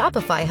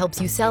Shopify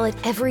helps you sell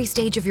at every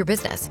stage of your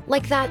business.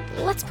 Like that,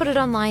 let's put it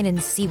online and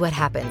see what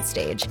happens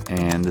stage.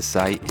 And the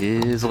site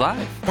is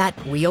live.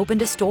 That we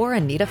opened a store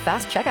and need a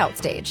fast checkout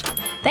stage.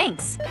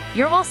 Thanks.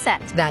 You're all set.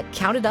 That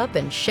count it up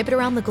and ship it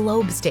around the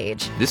globe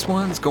stage. This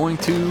one's going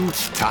to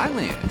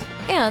Thailand.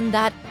 And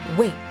that,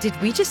 wait, did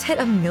we just hit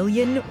 1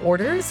 million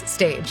orders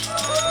stage?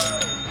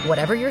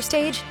 Whatever your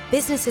stage,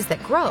 businesses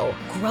that grow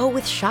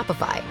with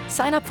Shopify.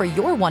 Sign up for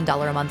your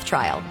 $1 a month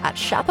trial at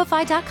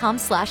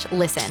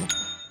shopify.com/listen.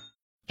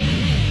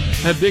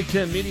 At Big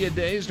Ten Media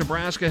Days,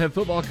 Nebraska head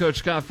football coach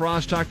Scott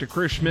Frost talked to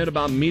Chris Schmidt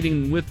about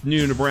meeting with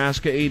new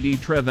Nebraska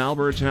AD Trev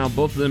Alberts and how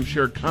both of them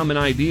shared common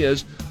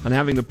ideas on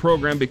having the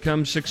program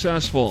become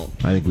successful.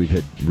 I think we've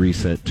hit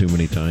reset too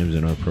many times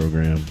in our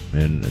program,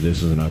 and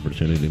this is an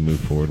opportunity to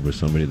move forward with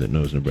somebody that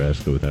knows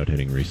Nebraska without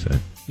hitting reset.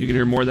 You can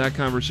hear more of that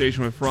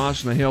conversation with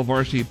Frost in the Hail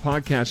Varsity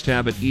podcast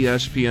tab at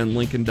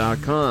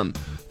ESPNLincoln.com.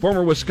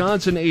 Former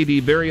Wisconsin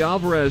AD Barry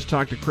Alvarez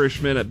talked to Chris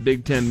Schmidt at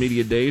Big Ten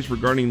Media Days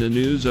regarding the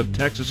news of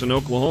Texas and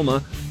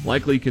Oklahoma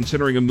likely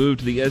considering a move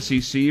to the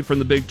SEC from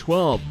the Big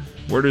 12.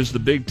 Where does the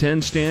Big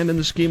Ten stand in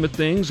the scheme of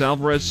things?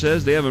 Alvarez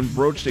says they haven't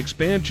broached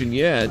expansion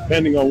yet.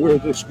 Depending on where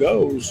this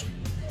goes,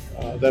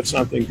 that's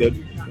something that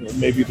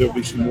maybe there'll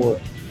be some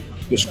more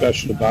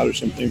discussion about, or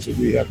some things that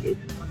we have to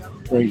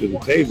bring to the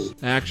table.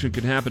 Action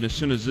could happen as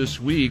soon as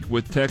this week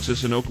with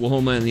Texas and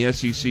Oklahoma in the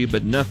SEC,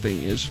 but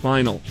nothing is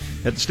final.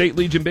 At the State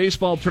Legion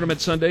Baseball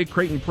Tournament Sunday,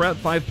 Creighton Prep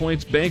 5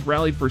 Points Bank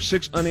rallied for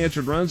 6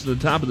 unanswered runs at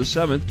the top of the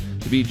 7th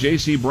to beat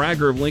J.C.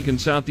 Bragger of Lincoln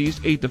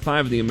Southeast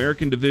 8-5 in the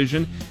American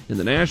Division. In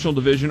the National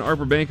Division,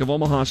 Arbor Bank of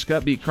Omaha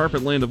Scott beat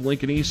Carpetland of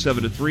Lincoln East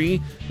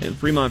 7-3, and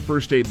Fremont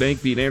First State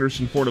Bank beat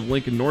Anderson Ford of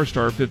Lincoln North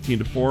Star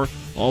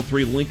 15-4. All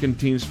 3 Lincoln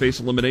teams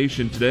face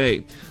elimination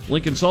today.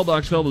 Lincoln Salt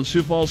Dogs fell to the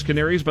Sioux Falls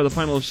Canaries by the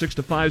final of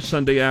 6-5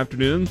 Sunday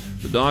afternoon.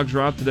 The Dogs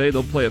are off today.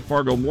 They'll play at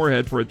Fargo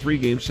Moorhead for a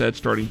 3-game set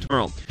starting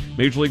tomorrow.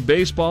 Major League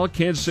Baseball,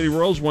 Kansas City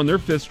Royals won their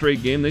 5th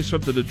straight game. They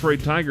swept the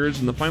Detroit Tigers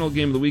in the final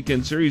game of the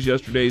weekend series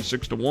yesterday,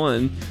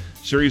 6-1.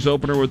 Series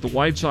opener with the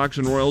White Sox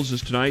and Royals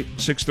is tonight,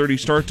 6:30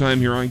 start time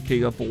here on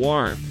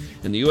KFOR.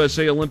 And the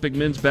USA Olympic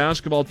men's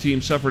basketball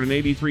team suffered an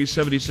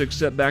 83-76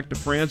 setback to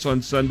France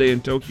on Sunday in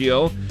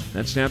Tokyo.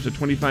 That snaps a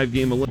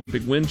 25-game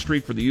Olympic win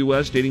streak for the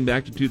U.S. dating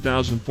back to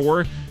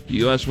 2004. The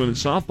U.S.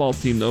 women's softball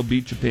team, though,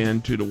 beat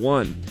Japan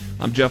 2-1.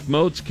 I'm Jeff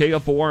Moats,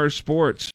 KFOR Sports.